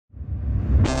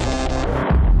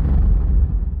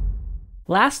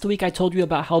Last week, I told you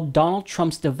about how Donald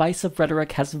Trump's divisive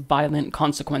rhetoric has violent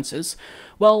consequences.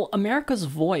 Well, America's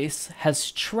Voice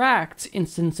has tracked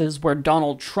instances where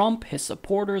Donald Trump, his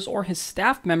supporters, or his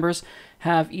staff members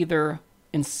have either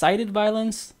incited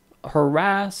violence,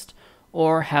 harassed,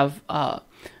 or have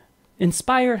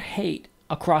inspired hate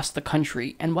across the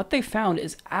country. And what they found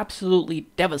is absolutely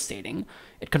devastating.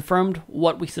 It confirmed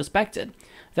what we suspected,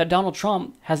 that Donald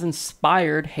Trump has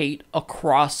inspired hate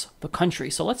across the country.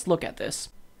 So let's look at this.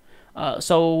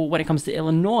 So when it comes to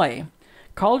Illinois,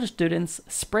 college students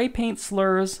spray paint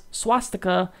slurs,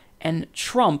 swastika, and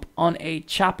Trump on a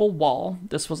chapel wall.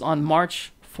 This was on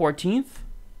March 14th.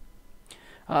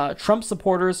 Trump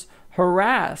supporters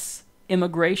harass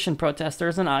immigration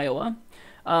protesters in Iowa.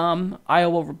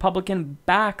 Iowa Republican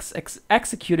backs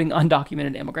executing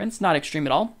undocumented immigrants, not extreme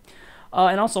at all.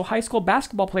 And also high school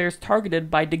basketball players targeted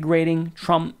by degrading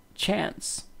Trump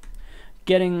chants.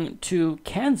 Getting to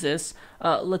Kansas,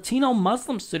 Latino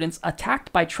Muslim students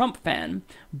attacked by Trump fan.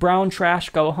 Brown trash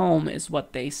go home is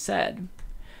what they said.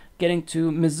 Getting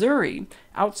to Missouri,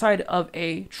 outside of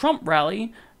a Trump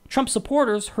rally, Trump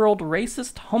supporters hurled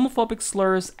racist, homophobic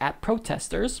slurs at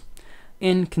protesters.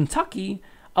 In Kentucky,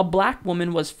 a black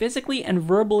woman was physically and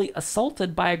verbally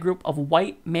assaulted by a group of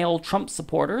white male Trump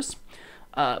supporters.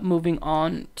 Moving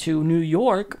on to New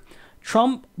York,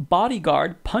 Trump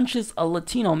bodyguard punches a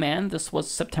Latino man. This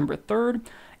was September 3rd.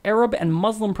 Arab and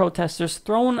Muslim protesters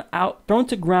thrown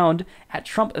to ground at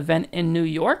Trump event in New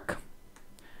York.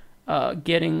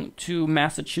 Getting to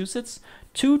Massachusetts,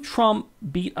 two Trump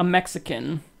beat a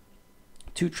Mexican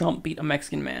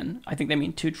man. I think they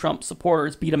mean two Trump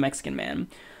supporters beat a Mexican man.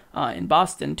 In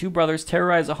Boston, two brothers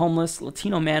terrorize a homeless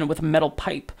Latino man with a metal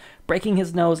pipe, breaking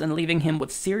his nose and leaving him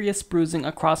with serious bruising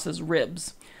across his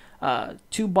ribs.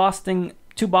 Two Boston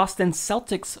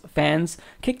Celtics fans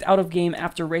kicked out of game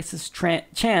after racist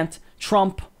chant,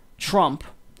 "Trump, Trump."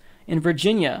 In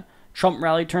Virginia, Trump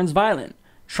rally turns violent.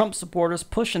 Trump supporters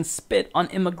push and spit on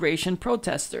immigration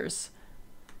protesters.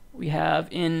 We have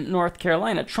in North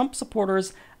Carolina, Trump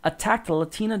supporters attacked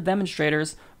Latina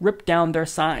demonstrators, ripped down their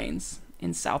signs.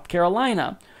 In South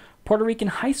Carolina, Puerto Rican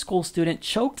high school student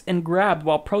choked and grabbed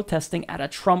while protesting at a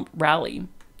Trump rally.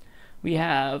 We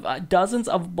have dozens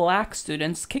of black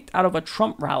students kicked out of a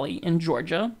Trump rally in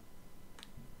Georgia.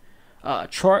 A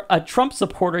Trump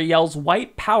supporter yells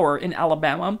white power in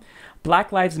Alabama.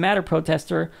 Black Lives Matter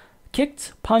protester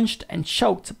kicked, punched, and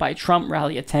choked by Trump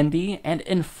rally attendee. And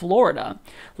in Florida,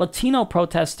 Latino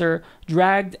protester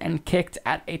dragged and kicked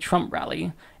at a Trump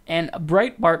rally. And a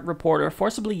Breitbart reporter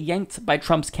forcibly yanked by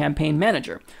Trump's campaign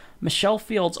manager. Michelle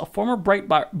Fields, a former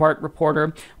Breitbart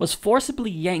reporter, was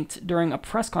forcibly yanked during a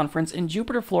press conference in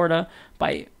Jupiter, Florida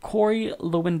by Corey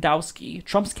Lewandowski,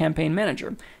 Trump's campaign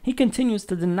manager. He continues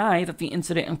to deny that the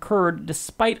incident occurred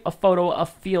despite a photo of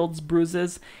Fields'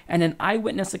 bruises and an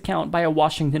eyewitness account by a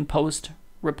Washington Post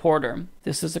reporter.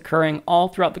 This is occurring all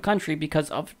throughout the country because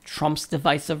of Trump's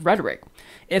divisive rhetoric.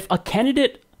 If a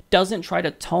candidate doesn't try to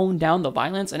tone down the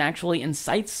violence and actually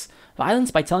incites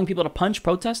violence by telling people to punch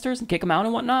protesters and kick them out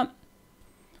and whatnot,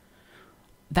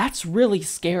 that's really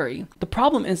scary. The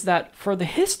problem is that for the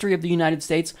history of the United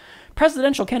States,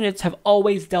 presidential candidates have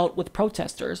always dealt with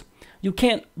protesters. You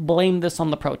can't blame this on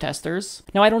the protesters.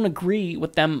 Now, I don't agree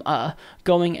with them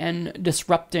going and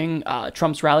disrupting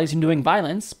Trump's rallies and doing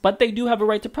violence, but they do have a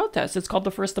right to protest. It's called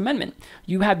the First Amendment.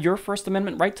 You have your First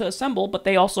Amendment right to assemble, but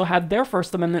they also have their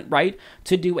First Amendment right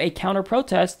to do a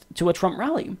counter-protest to a Trump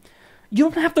rally. You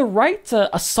don't have the right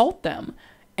to assault them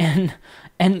and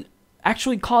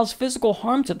actually cause physical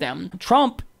harm to them.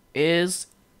 Trump is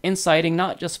inciting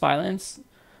not just violence,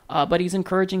 but he's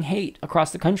encouraging hate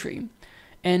across the country.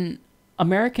 And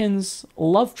Americans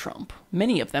love Trump,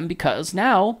 many of them, because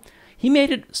now he made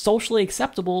it socially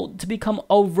acceptable to become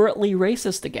overtly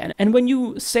racist again. And when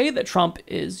you say that Trump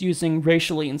is using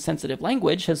racially insensitive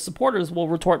language, his supporters will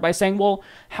retort by saying, well,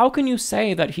 how can you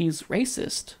say that he's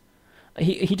racist?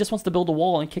 He just wants to build a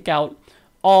wall and kick out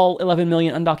all 11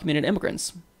 million undocumented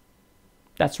immigrants.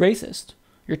 That's racist.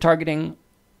 You're targeting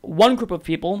one group of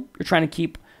people. You're trying to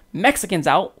keep Mexicans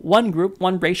out, one group,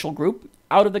 one racial group,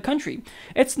 out of the country.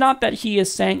 It's not that he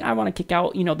is saying, I want to kick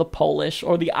out, the Polish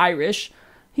or the Irish.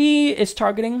 He is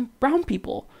targeting brown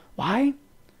people. Why?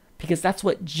 Because that's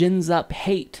what gins up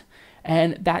hate.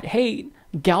 And that hate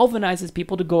galvanizes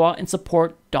people to go out and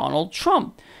support Donald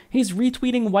Trump. He's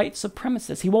retweeting white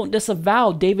supremacists. He won't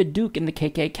disavow David Duke in the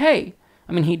KKK.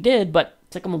 I mean, he did, but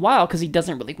it took him a while because he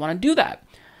doesn't really want to do that.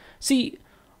 See,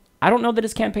 I don't know that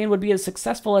his campaign would be as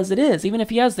successful as it is, even if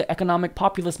he has the economic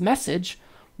populist message,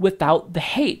 without the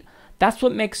hate. That's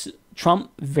what makes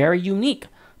Trump very unique.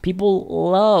 People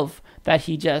love that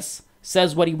he just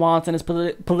says what he wants and is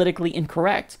politically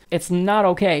incorrect. It's not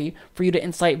okay for you to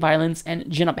incite violence and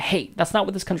gin up hate. That's not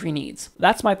what this country needs.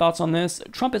 That's my thoughts on this.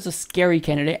 Trump is a scary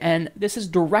candidate, and this is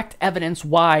direct evidence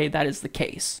why that is the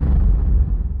case.